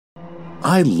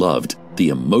I loved the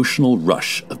emotional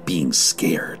rush of being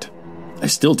scared. I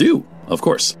still do, of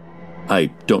course. I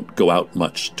don't go out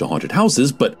much to haunted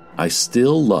houses, but I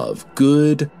still love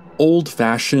good,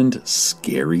 old-fashioned,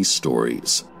 scary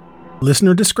stories.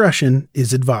 Listener discretion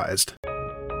is advised.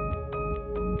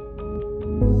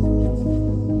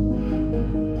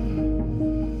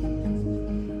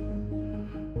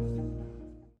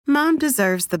 Mom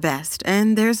deserves the best,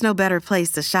 and there's no better place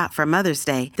to shop for Mother's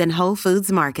Day than Whole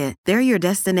Foods Market. They're your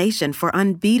destination for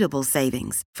unbeatable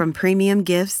savings, from premium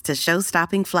gifts to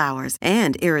show-stopping flowers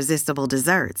and irresistible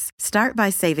desserts. Start by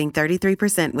saving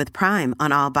 33% with Prime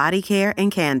on all body care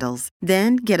and candles.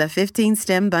 Then get a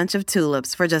 15-stem bunch of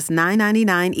tulips for just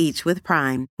 $9.99 each with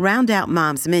Prime. Round out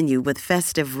Mom's menu with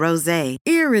festive rosé,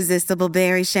 irresistible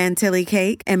berry chantilly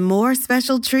cake, and more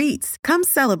special treats. Come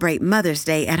celebrate Mother's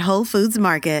Day at Whole Foods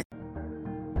Market.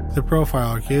 The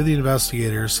profiler gave the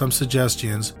investigators some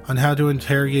suggestions on how to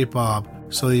interrogate Bob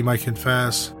so that he might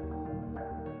confess.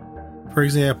 For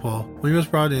example, when he was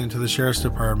brought into the sheriff's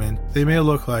department, they made it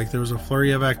look like there was a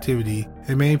flurry of activity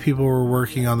and many people were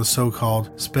working on the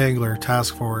so-called Sprangler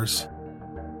task force.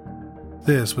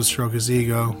 This would stroke his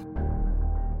ego.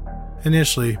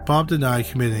 Initially, Bob denied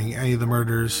committing any of the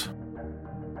murders.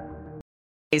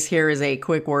 Here is a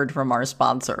quick word from our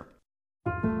sponsor.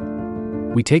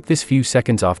 We take this few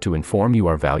seconds off to inform you,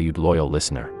 our valued loyal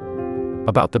listener,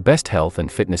 about the best health and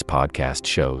fitness podcast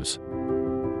shows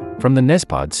from the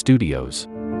Nespod Studios.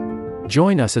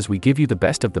 Join us as we give you the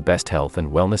best of the best health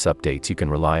and wellness updates you can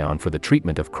rely on for the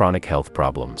treatment of chronic health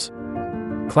problems.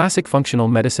 Classic functional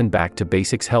medicine back to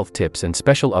basics health tips and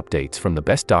special updates from the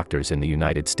best doctors in the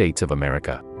United States of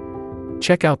America.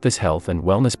 Check out this health and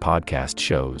wellness podcast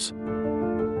shows.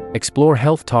 Explore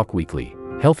Health Talk Weekly,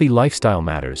 Healthy Lifestyle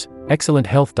Matters, Excellent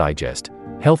Health Digest,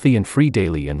 Healthy and Free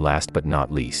Daily, and last but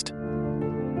not least,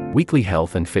 Weekly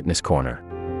Health and Fitness Corner.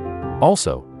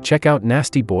 Also, check out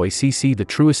Nasty Boy CC, the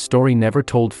truest story never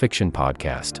told fiction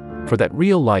podcast, for that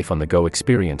real life on the go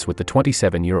experience with the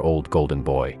 27-year-old golden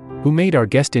boy, who made our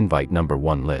guest invite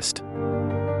 #1 list.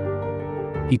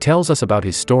 He tells us about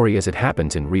his story as it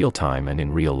happens in real time and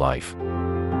in real life.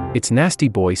 It's Nasty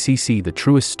Boy CC, the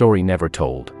truest story never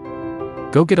told.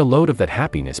 Go get a load of that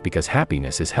happiness, because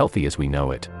happiness is healthy as we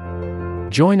know it.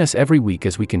 Join us every week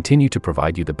as we continue to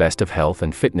provide you the best of health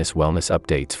and fitness wellness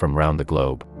updates from around the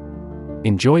globe.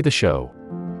 Enjoy the show.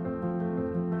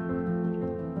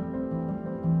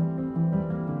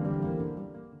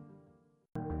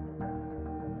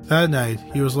 That night,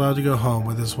 he was allowed to go home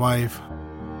with his wife.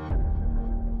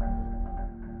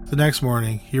 The next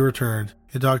morning, he returned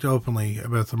and talked openly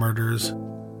about the murders.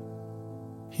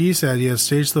 He said he had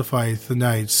staged the fight the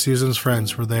night Susan's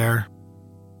friends were there.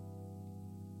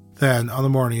 Then, on the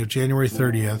morning of January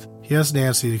 30th, he asked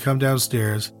Nancy to come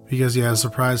downstairs because he had a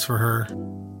surprise for her.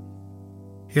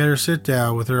 He had her sit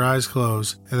down with her eyes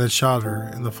closed and then shot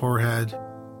her in the forehead.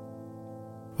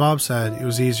 Bob said it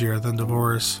was easier than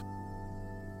divorce.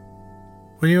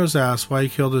 When he was asked why he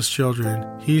killed his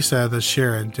children, he said that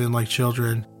Sharon didn't like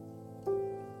children.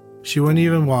 She wouldn't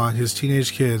even want his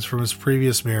teenage kids from his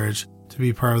previous marriage to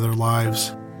be part of their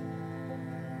lives.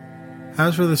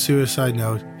 As for the suicide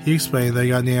note, he explained that he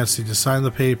got Nancy to sign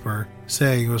the paper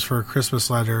saying it was for a Christmas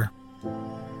letter.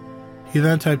 He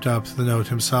then typed up the note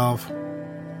himself.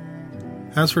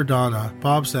 As for Donna,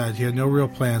 Bob said he had no real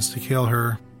plans to kill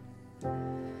her.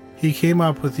 He came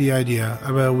up with the idea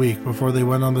about a week before they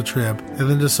went on the trip and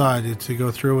then decided to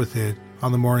go through with it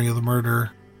on the morning of the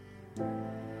murder.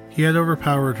 He had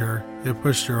overpowered her and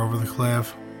pushed her over the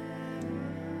cliff.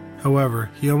 However,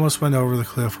 he almost went over the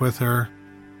cliff with her.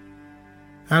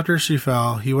 After she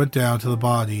fell, he went down to the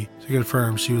body to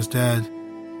confirm she was dead.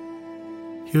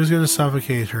 He was going to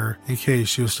suffocate her in case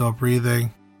she was still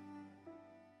breathing.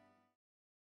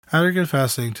 After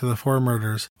confessing to the 4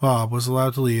 murders, Bob was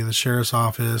allowed to leave the sheriff's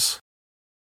office.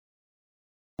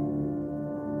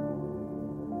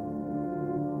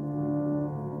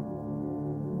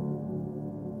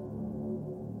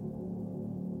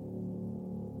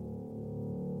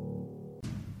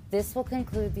 This will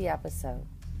conclude the episode.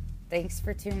 Thanks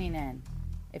for tuning in.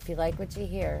 If you like what you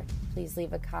hear, please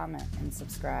leave a comment and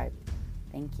subscribe.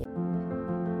 Thank you.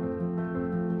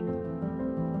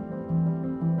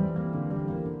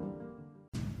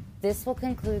 This will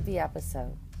conclude the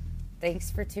episode. Thanks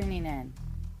for tuning in.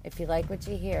 If you like what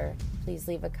you hear, please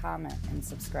leave a comment and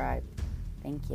subscribe. Thank you.